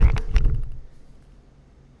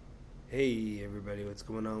Hey everybody, what's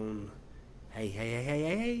going on?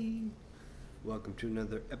 Hey. Welcome to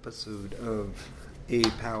another episode of A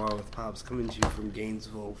Powwow with Pops, coming to you from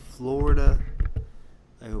Gainesville, Florida.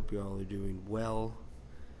 I hope you all are doing well.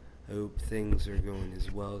 I hope things are going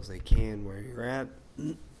as well as they can where you're at.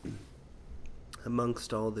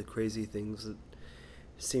 Amongst all the crazy things that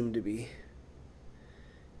seem to be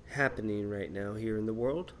happening right now here in the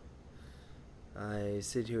world, I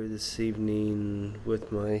sit here this evening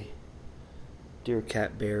with my dear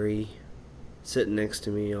cat Barry sitting next to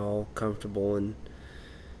me, all comfortable, and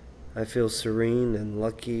I feel serene and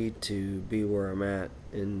lucky to be where I'm at,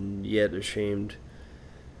 and yet ashamed.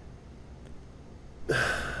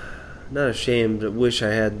 Not ashamed, but wish I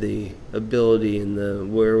had the ability and the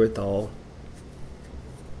wherewithal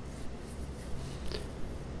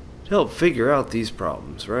to help figure out these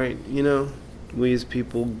problems, right? You know, we as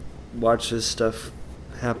people watch this stuff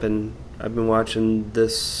happen. I've been watching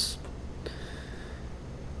this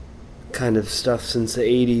kind of stuff since the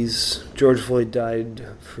 80s. George Floyd died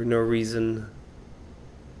for no reason.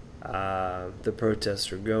 The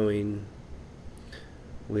protests are going.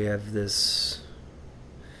 We have this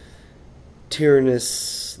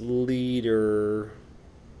tyrannous leader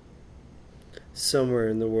somewhere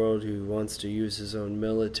in the world who wants to use his own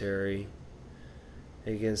military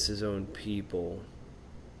against his own people,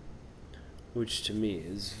 which to me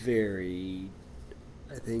is very,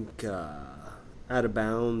 I think, out of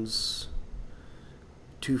bounds,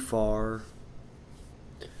 too far.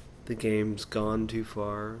 The game's gone too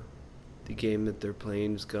far. The game that they're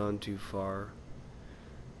playing's gone too far.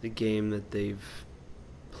 The game that they've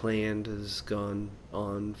planned has gone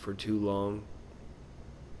on for too long.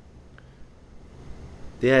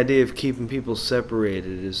 The idea of keeping people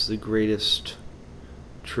separated is the greatest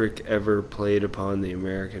trick ever played upon the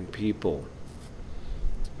American people.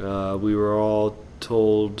 We were all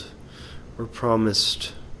told or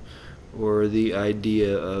promised, or the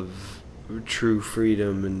idea of true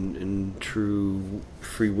freedom and true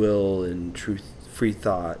free will and true free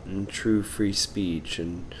thought and true free speech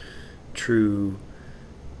and true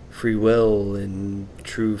free will and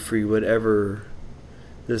true free whatever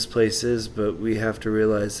this place is, but we have to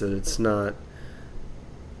realize that it's not.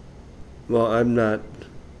 Well, I'm not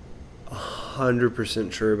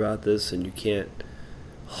 100% sure about this, and you can't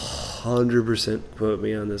 100% quote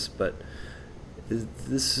me on this, but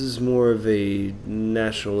this is more of a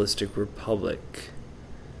nationalistic republic.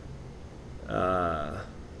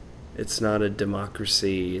 It's not a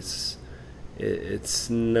democracy. It's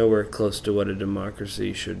nowhere close to what a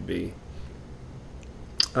democracy should be.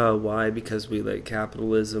 Why? Because we let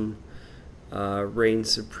capitalism reign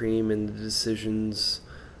supreme in the decisions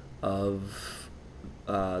of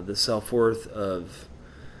the self-worth of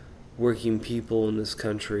working people in this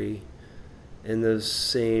country, and those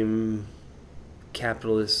same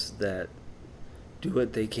capitalists that do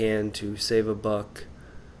what they can to save a buck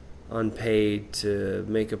unpaid to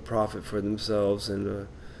make a profit for themselves and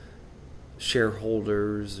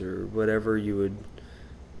shareholders or whatever you would,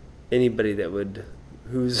 anybody that would,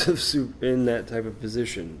 who's in that type of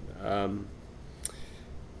position. I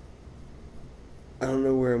don't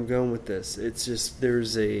know where I'm going with this. It's just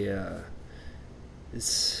there's a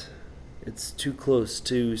it's too close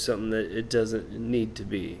to something that it doesn't need to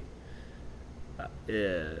be.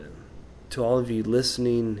 To all of you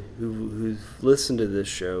listening who've listened to this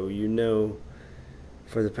show, you know,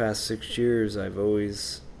 for the past 6 years I've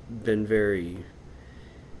always been very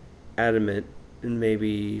adamant and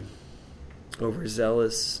maybe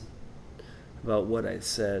overzealous about what I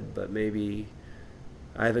said, but maybe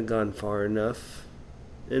I haven't gone far enough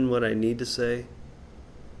in what I need to say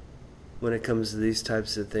when it comes to these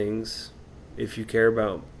types of things. If you care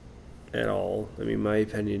about at all, I mean, my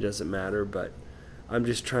opinion doesn't matter, but I'm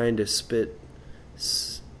just trying to spit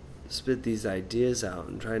these ideas out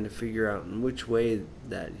and trying to figure out in which way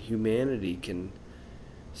that humanity can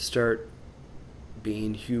start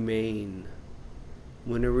being humane.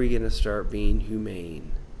 When are we going to start being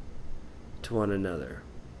humane to one another?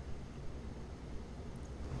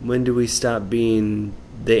 When do we stop being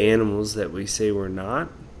the animals that we say we're not,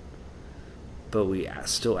 but we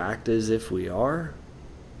still act as if we are?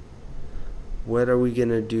 What are we going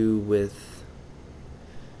to do with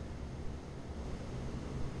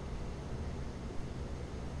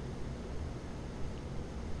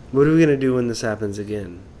what are we going to do when this happens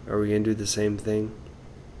again? Are we going to do the same thing?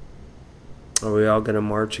 Are we all going to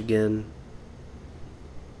march again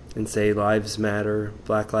and say lives matter,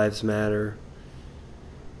 Black Lives Matter?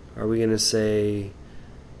 Are we going to say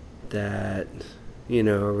that, you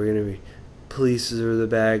know, are we going to be police are the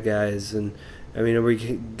bad guys? And I mean, are we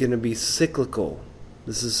going to be cyclical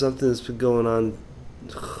This is something that's been going on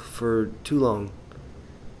for too long.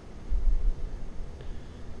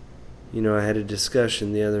 You know, I had a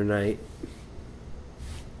discussion the other night.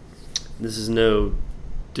 This is no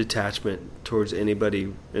detachment towards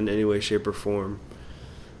anybody in any way, shape, or form.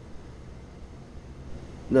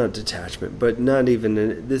 Not detachment, but not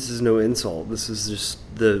even. This is no insult. This is just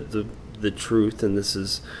the truth, and this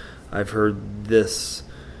is. I've heard this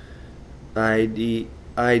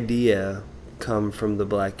idea come from the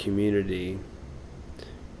black community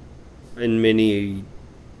in many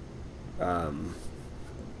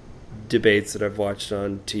debates that I've watched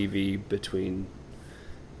on TV between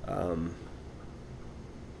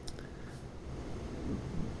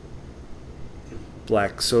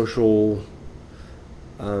black social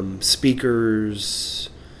speakers,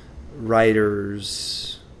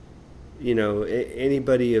 writers, you know,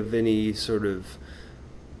 anybody of any sort of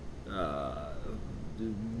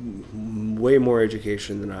way more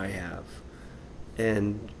education than I have.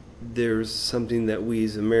 And there's something that we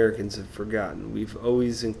as Americans have forgotten. We've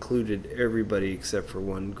always included everybody except for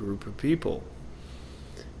one group of people.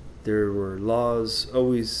 There were laws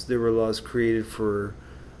created for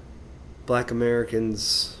black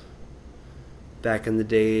Americans back in the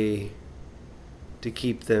day to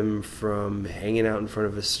keep them from hanging out in front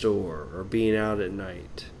of a store or being out at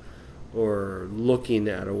night or looking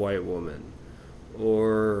at a white woman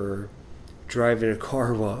or driving a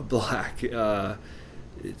car while black,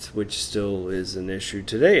 which still is an issue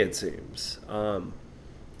today, it seems.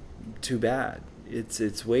 Too bad.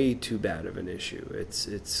 It's way too bad of an issue.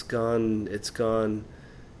 It's gone.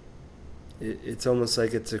 It's almost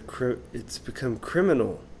like it's become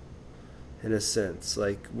criminal, in a sense.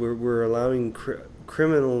 Like we're allowing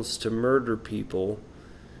criminals to murder people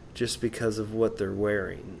just because of what they're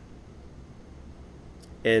wearing.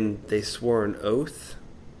 And they swore an oath.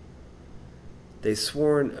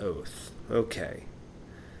 Okay.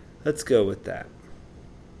 Let's go with that.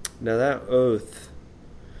 Now that oath,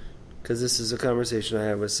 because this is a conversation I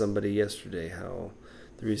had with somebody yesterday, how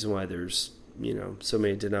the reason why there's, you know, so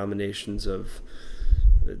many denominations of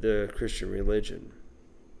the Christian religion.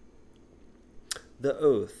 The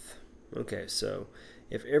oath. Okay, so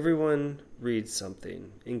if everyone reads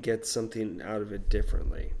something and gets something out of it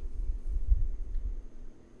differently.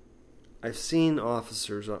 I've seen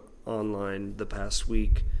officers online the past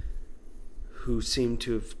week who seem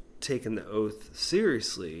to have taken the oath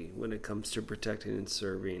seriously when it comes to protecting and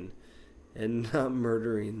serving and not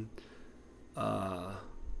murdering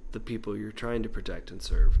the people you're trying to protect and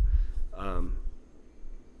serve.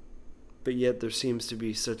 But yet there seems to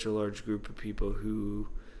be such a large group of people who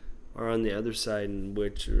are on the other side, in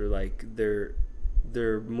which are like they're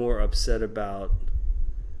more upset about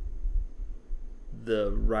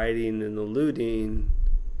the rioting and the looting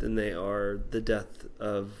than they are the death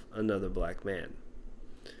of another black man.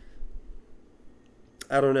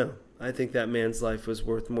 I don't know. I think that man's life was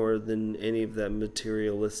worth more than any of the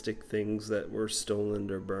materialistic things that were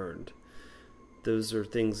stolen or burned. Those are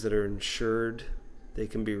things that are insured. They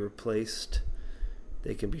can be replaced.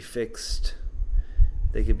 They can be fixed.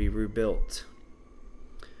 They can be rebuilt.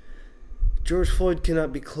 George Floyd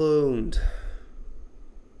cannot be cloned.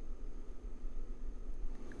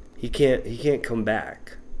 He can't come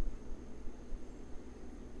back.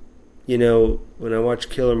 You know, when I watched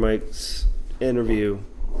Killer Mike's interview,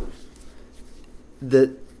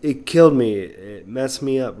 that it killed me. It messed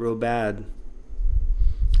me up real bad.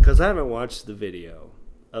 Because I haven't watched the video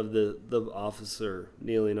of the officer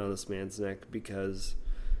kneeling on this man's neck because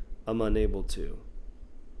I'm unable to.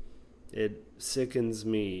 It sickens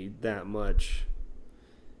me that much.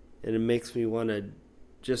 And it makes me want to,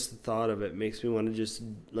 just the thought of it makes me want to just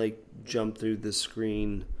like jump through the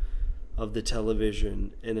screen of the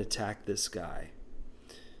television and attack this guy.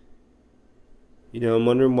 You know, I'm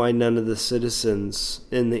wondering why none of the citizens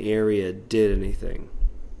in the area did anything.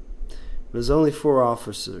 It was only 4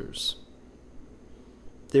 officers.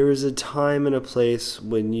 There is a time and a place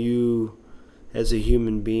when you, as a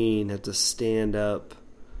human being, have to stand up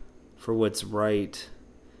for what's right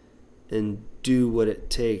and do what it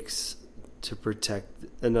takes to protect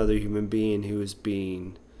another human being who is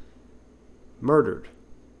being murdered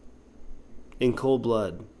in cold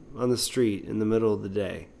blood on the street in the middle of the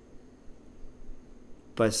day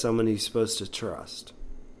by someone he's supposed to trust.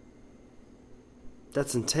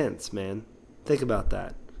 That's intense, man. Think about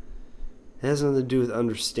that. It has nothing to do with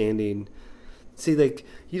understanding. See, like,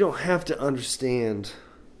 you don't have to understand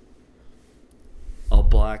a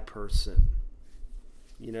black person,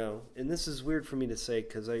 you know? And this is weird for me to say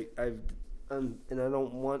because and I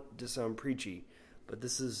don't want to sound preachy, but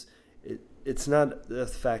this is, it's not the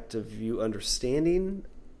fact of you understanding.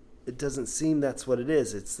 It doesn't seem that's what it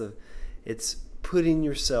is. It's putting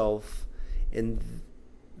yourself in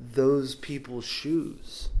those people's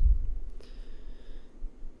shoes.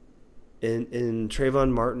 In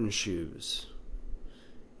Trayvon Martin's shoes.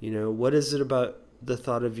 What is it about the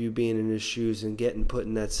thought of you being in his shoes and getting put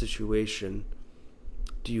in that situation?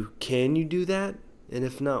 Can you do that? And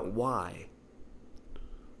if not, why?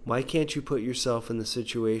 Why can't you put yourself in the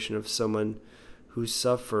situation of someone who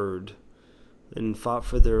suffered and fought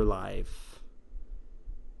for their life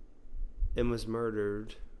and was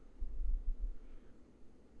murdered?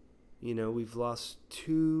 We've lost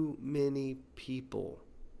too many people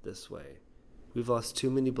this way. We've lost too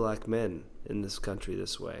many black men in this country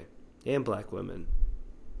this way, and black women.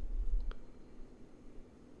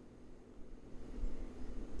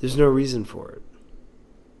 There's no reason for it.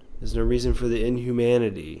 There's no reason for the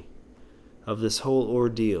inhumanity of this whole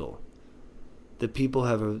ordeal. The people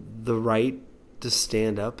have the right to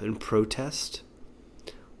stand up and protest.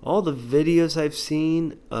 All the videos I've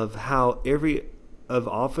seen of how of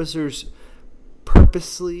officers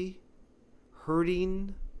purposely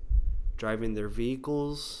hurting, driving their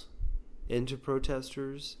vehicles into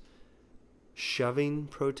protesters, shoving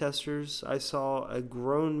protesters. I saw a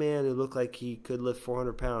grown man who looked like he could lift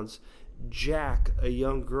 400 pounds jack a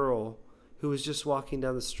young girl who was just walking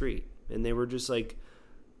down the street. And they were just like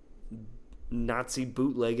Nazi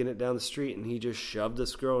bootlegging it down the street. And he just shoved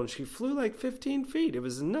this girl and she flew like 15 feet. It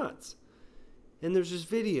was nuts. And there's just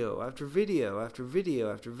video after video after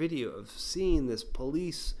video after video of seeing this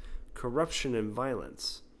police corruption and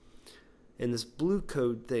violence. And this blue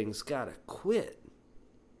code thing's gotta quit.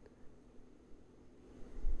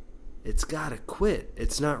 It's gotta quit.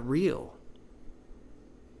 It's not real.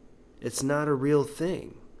 It's not a real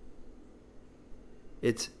thing.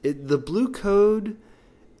 The blue code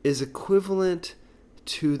is equivalent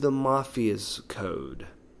to the mafia's code.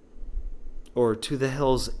 Or to the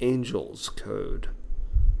Hells Angels code.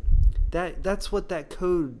 That's what that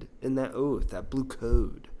code and that oath, that blue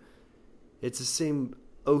code. It's the same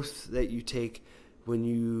oath that you take when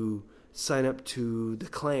you sign up to the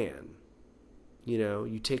Klan.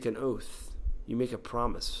 You take an oath. You make a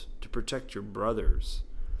promise to protect your brothers.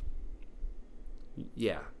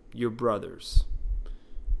 Yeah, your brothers.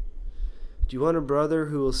 Do you want a brother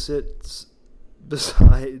who will sit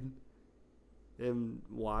beside and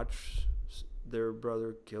watch their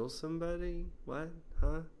brother kill somebody? What?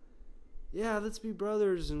 Huh? Yeah, let's be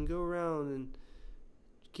brothers and go around and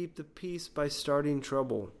keep the peace by starting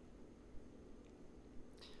trouble.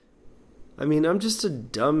 I mean, I'm just a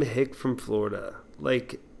dumb hick from Florida.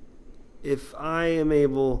 Like, if I am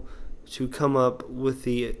able to come up with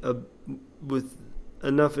with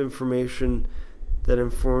enough information that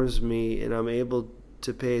informs me, and I'm able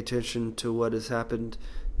to pay attention to what has happened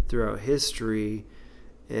throughout history,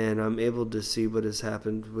 and I'm able to see what has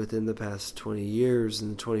happened within the past 20 years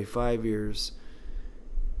and 25 years,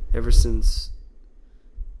 ever since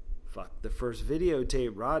the first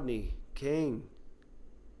videotape, Rodney King.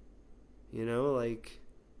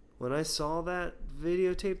 When I saw that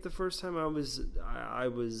videotape the first time,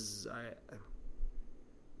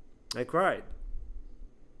 I cried.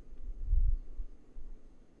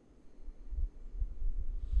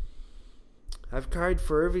 I've cried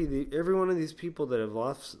for every one of these people that have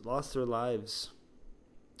lost their lives,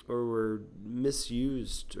 or were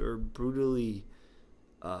misused, or brutally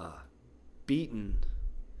beaten,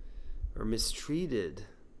 or mistreated.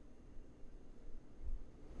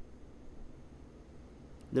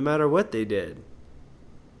 No matter what they did.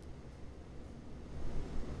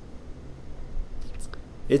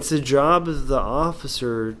 It's the job of the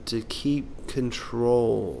officer to keep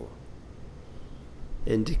control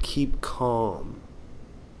and to keep calm.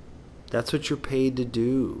 That's what you're paid to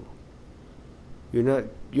do. You're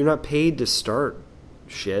not paid to start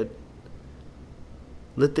shit.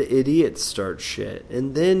 Let the idiots start shit,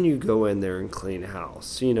 and then you go in there and clean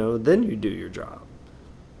house. Then you do your job.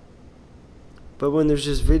 But when there's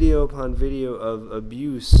just video upon video of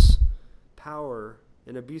abuse, power,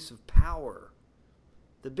 and abuse of power,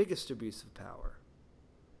 the biggest abuse of power,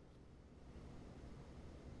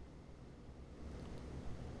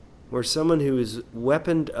 where someone who is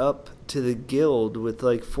weaponed up to the guild with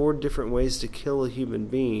like 4 different ways to kill a human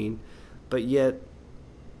being, but yet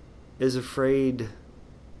is afraid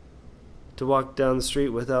to walk down the street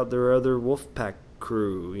without their other Wolfpack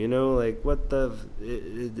crew, what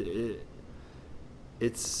the...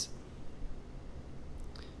 It's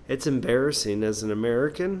embarrassing as an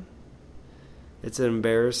American It's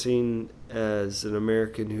embarrassing as an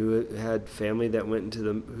American who had family that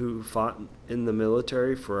who fought in the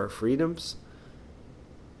military for our freedoms.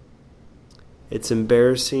 It's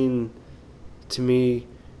embarrassing to me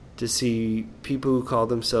to see people who call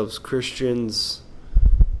themselves Christians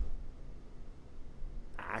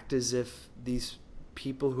act as if these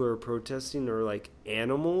people who are protesting are like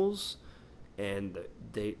animals, and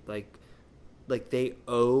they they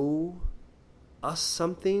owe us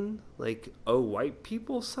something, like owe white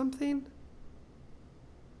people something.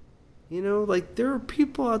 You know, like there are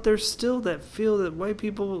people out there still that feel that white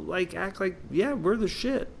people like act like, yeah, we're the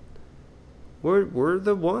shit. We're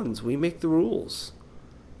the ones. We make the rules.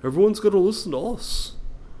 Everyone's gonna listen to us.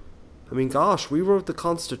 I mean, gosh, we wrote the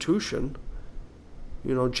Constitution.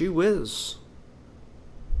 You know, gee whiz.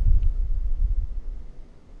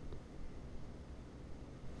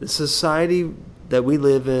 The society that we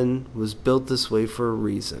live in was built this way for a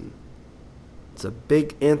reason. It's a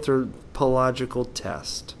big anthropological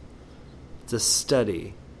test. It's a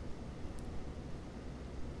study.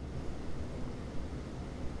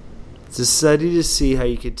 It's a study to see how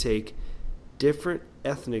you could take different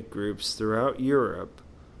ethnic groups throughout Europe,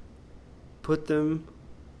 put them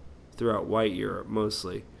throughout white Europe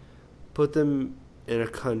mostly, put them in a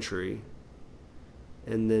country,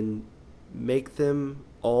 and then make them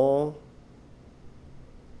all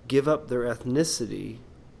give up their ethnicity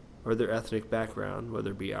or their ethnic background,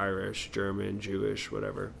 whether it be Irish, German, Jewish,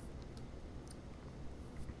 whatever,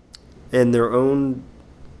 and their own,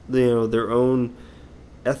 their own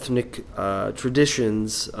ethnic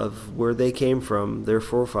traditions of where they came from, their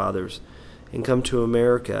forefathers, and come to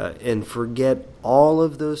America and forget all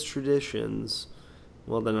of those traditions.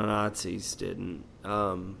 Well, the Nazis didn't,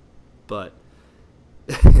 but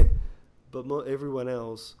everyone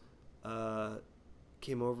else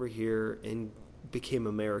came over here and became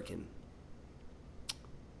American,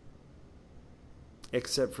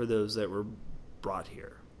 except for those that were brought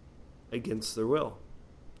here against their will.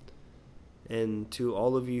 And to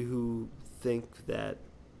all of you who think that,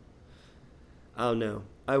 I don't know,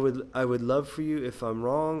 I would love for you, if I'm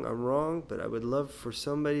wrong, but I would love for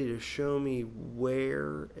somebody to show me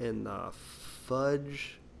where in the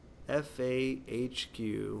fudge,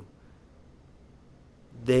 FAHQ,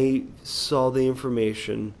 they saw the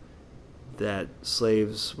information that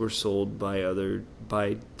slaves were sold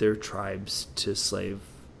by their tribes to slave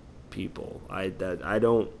people. I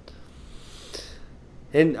don't,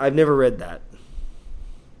 and I've never read that.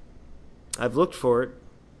 I've looked for it.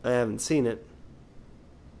 I haven't seen it.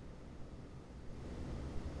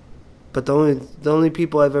 But the only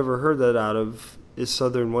people I've ever heard that out of is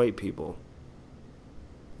Southern white people.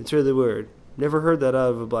 It's really weird. Never heard that out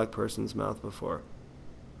of a black person's mouth before.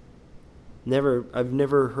 I've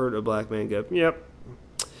never heard a black man go, "Yep,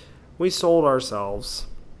 we sold ourselves."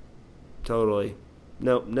 Totally.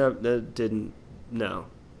 No, didn't. No.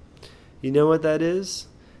 You know what that is?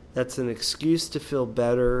 That's an excuse to feel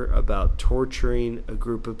better about torturing a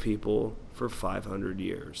group of people for 500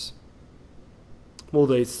 years. Well,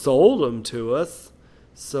 they sold them to us,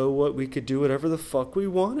 so what, we could do whatever the fuck we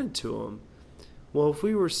wanted to them. Well, if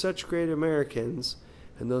we were such great Americans,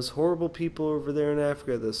 and those horrible people over there in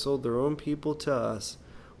Africa that sold their own people to us,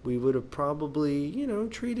 we would have probably,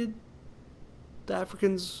 treated the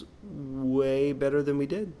Africans way better than we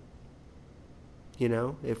did.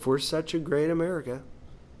 If we're such a great America.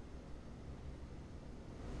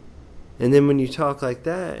 And then when you talk like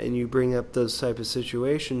that and you bring up those type of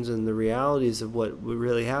situations and the realities of what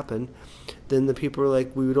really happened, then the people are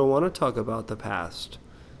like, we don't want to talk about the past.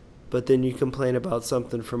 But then you complain about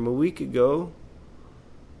something from a week ago.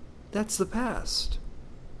 That's the past.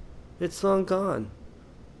 It's long gone.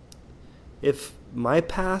 If my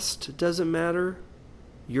past doesn't matter,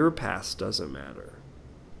 your past doesn't matter.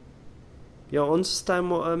 You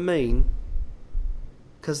understand what I mean?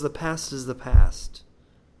 Because the past is the past.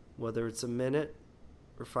 Whether it's a minute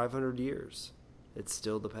or 500 years, it's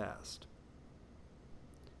still the past.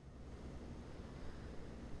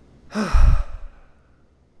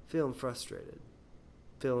 Feeling frustrated.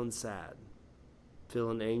 Feeling sad.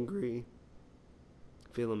 Feeling angry.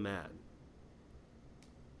 Feeling mad.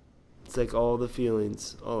 It's like all the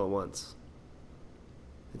feelings all at once.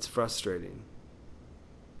 It's frustrating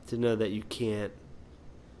to know that you can't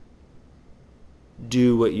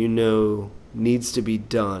do what you know needs to be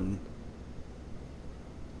done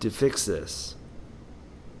to fix this.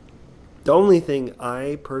 The only thing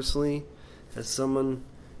I personally, as someone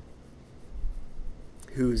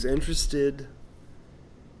who's interested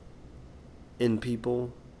in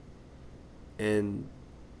people and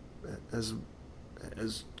has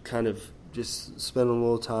kind of just spending a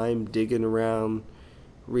little time digging around,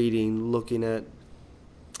 reading, looking at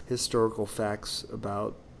historical facts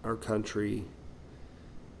about our country.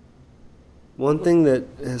 One thing that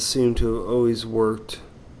has seemed to have always worked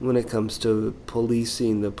when it comes to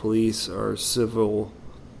policing the police are civil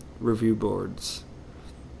review boards.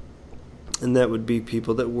 And that would be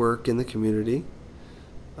people that work in the community,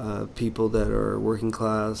 people that are working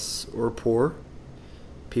class or poor,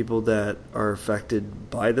 people that are affected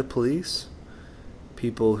by the police,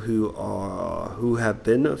 people who have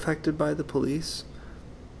been affected by the police.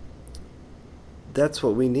 That's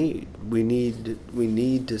what we need. We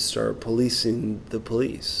need to start policing the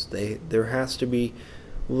police. There has to be,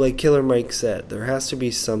 like Killer Mike said, there has to be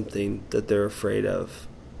something that they're afraid of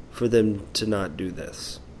for them to not do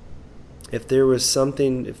this. If there was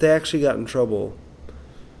something, if they actually got in trouble,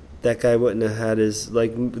 that guy wouldn't have had his,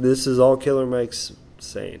 like, this is all Killer Mike's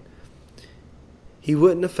saying. He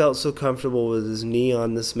wouldn't have felt so comfortable with his knee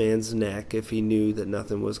on this man's neck if he knew that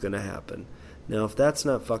nothing was going to happen. Now, if that's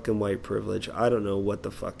not fucking white privilege, I don't know what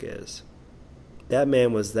the fuck is. That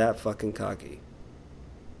man was that fucking cocky.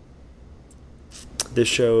 This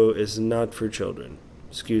show is not for children.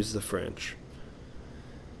 Excuse the French.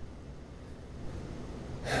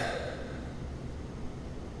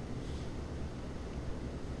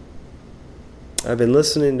 I've been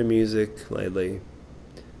listening to music lately.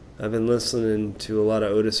 I've been listening to a lot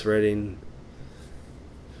of Otis Redding,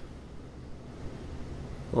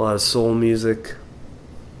 a lot of soul music,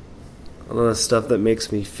 a lot of stuff that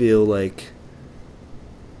makes me feel like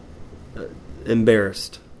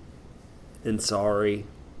embarrassed and sorry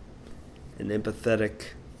and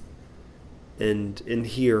empathetic and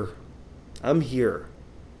here. I'm here.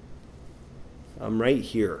 I'm right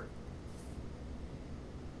here.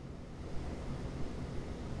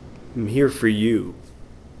 I'm here for you.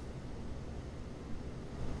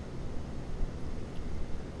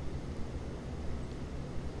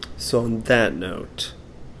 So on that note,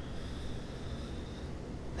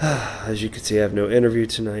 as you can see, I have no interview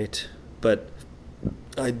tonight, but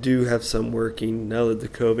I do have some working now that the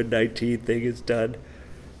COVID-19 thing is done.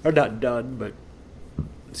 Or not done, but,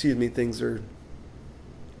 things are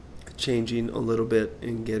changing a little bit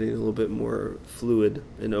and getting a little bit more fluid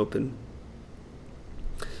and open.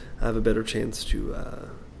 I have a better chance to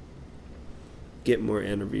get more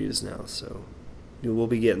interviews now, so we'll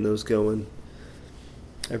be getting those going.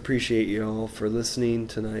 I appreciate you all for listening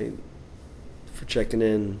tonight, for checking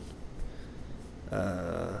in.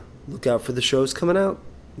 Look out for the shows coming out.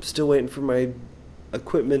 I'm still waiting for my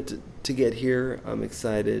equipment to get here. I'm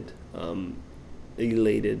excited,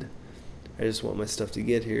 elated. I just want my stuff to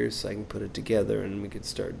get here so I can put it together and we can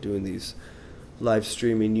start doing these live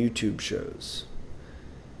streaming YouTube shows.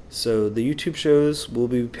 So the YouTube shows will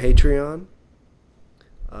be Patreon.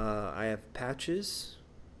 I have patches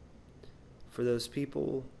for those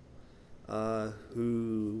people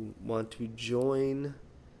who want to join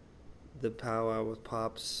the Powwow with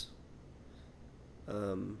Pops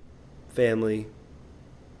family.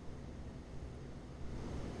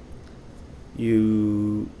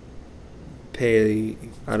 You pay,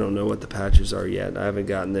 I don't know what the patches are yet. I haven't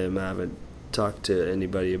gotten them. I haven't talked to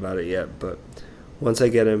anybody about it yet, but once I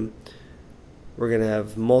get them, we're going to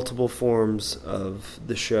have multiple forms of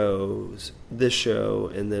the shows, this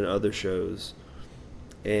show, and then other shows.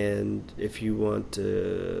 And if you want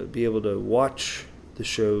to be able to watch the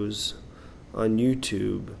shows on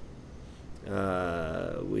YouTube,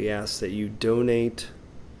 we ask that you donate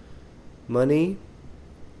money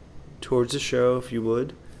towards the show, if you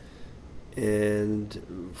would.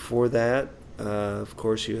 And for that, of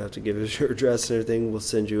course, you have to give us your address and everything. We'll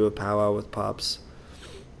send you a Powwow with Pops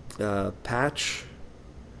patch.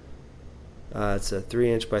 It's a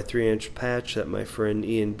 3-inch by 3-inch patch that my friend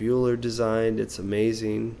Ian Bueller designed. It's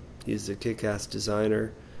amazing. He's a kick-ass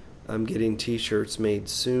designer. I'm getting t-shirts made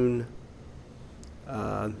soon.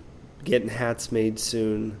 Getting hats made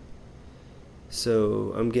soon.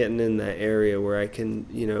 So I'm getting in that area where I can,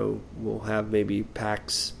 we'll have maybe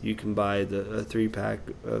packs. You can buy a 3-pack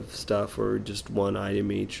of stuff or just one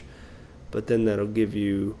item each. But then that'll give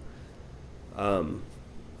you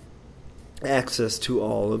access to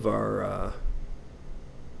all of our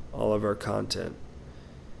content.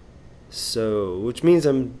 So, which means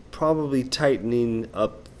I'm probably tightening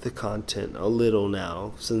up the content a little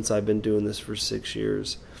now since I've been doing this for 6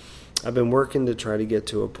 years. I've been working to try to get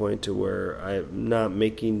to a point to where I'm not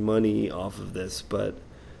making money off of this, but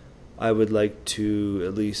I would like to,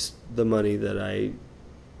 at least the money that I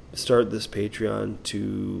start this Patreon,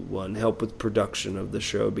 to, one, help with production of the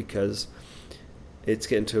show, because it's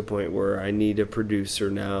getting to a point where I need a producer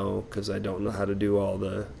now because I don't know how to do all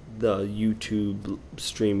the the YouTube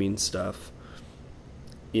streaming stuff.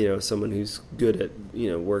 You know, someone who's good at,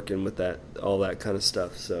 working with that, all that kind of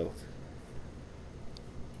stuff. So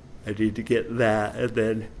I need to get that, and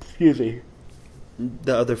then, excuse me,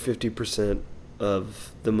 the other 50%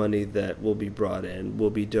 of the money that will be brought in will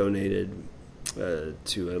be donated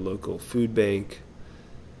to a local food bank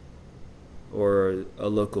or a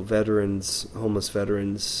local homeless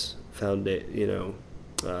veterans foundation,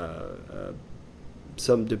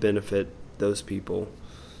 something to benefit those people.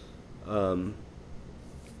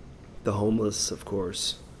 The homeless, of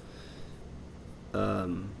course. But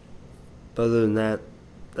other than that,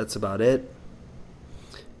 that's about it.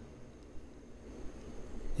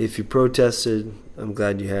 If you protested, I'm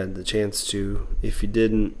glad you had the chance to. If you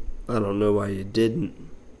didn't, I don't know why you didn't.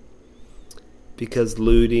 Because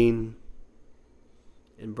looting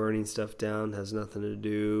and burning stuff down has nothing to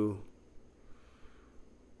do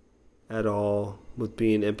at all with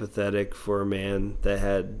being empathetic for a man that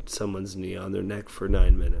had someone's knee on their neck for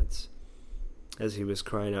 9 minutes as he was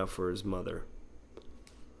crying out for his mother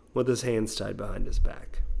with his hands tied behind his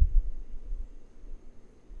back.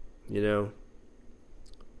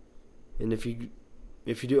 And if you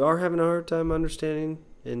are having a hard time understanding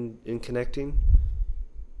and connecting,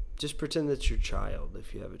 just pretend that's your child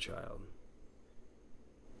if you have a child.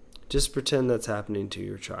 Just pretend that's happening to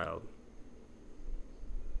your child.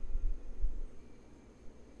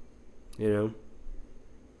 I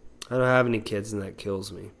don't have any kids, and that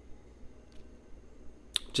kills me.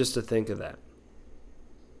 Just to think of that.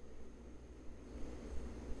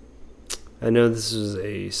 I know this is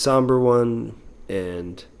a somber one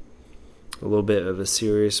and a little bit of a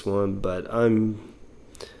serious one, but I'm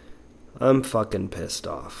fucking pissed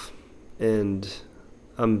off, and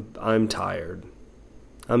I'm tired.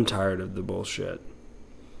 I'm tired of the bullshit.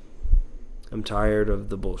 I'm tired of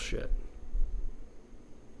the bullshit.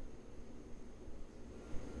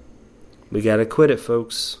 We gotta quit it,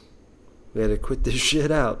 folks. We gotta quit this shit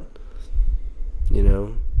out. We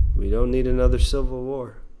don't need another civil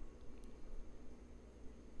war.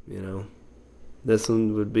 This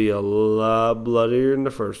one would be a lot bloodier than the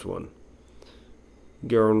first one.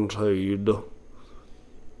 Guaranteed.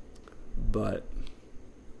 But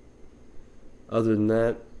other than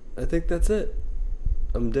that, I think that's it.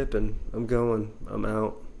 I'm dipping. I'm going. I'm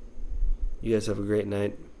out. You guys have a great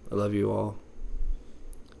night. I love you all.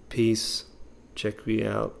 Peace. Check me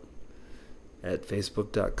out at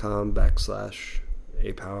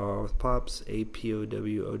facebook.com/apowwowwithpops,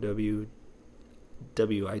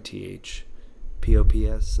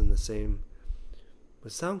 APOWOWWITH and the same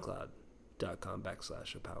with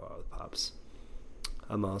soundcloud.com/apowwowwithpops.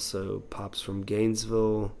 I'm also Pops from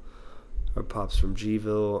Gainesville or Pops from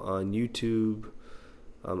Gville on YouTube.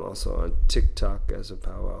 I'm also on TikTok as a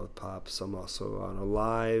Powwow with Pops. I'm also on a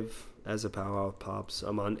live as a Powwow with Pops.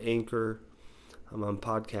 I'm on Anchor. I'm on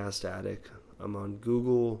Podcast Addict. I'm on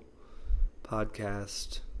Google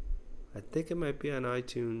Podcast. I think it might be on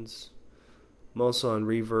iTunes. I'm also on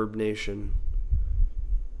Reverb Nation,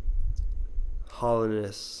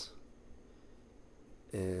 Holliness,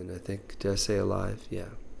 and I think, did I say Alive? Yeah.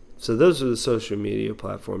 So those are the social media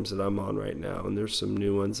platforms that I'm on right now, and there's some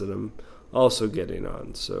new ones that I'm also getting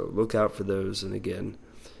on. So look out for those. And again,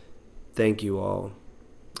 thank you all.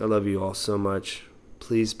 I love you all so much.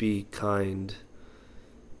 Please be kind,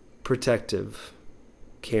 protective,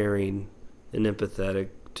 caring, and empathetic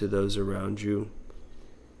to those around you.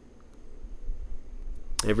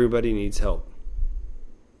 Everybody needs help.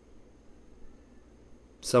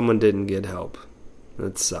 Someone didn't get help.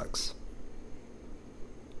 That sucks.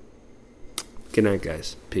 Good night,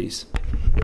 guys. Peace.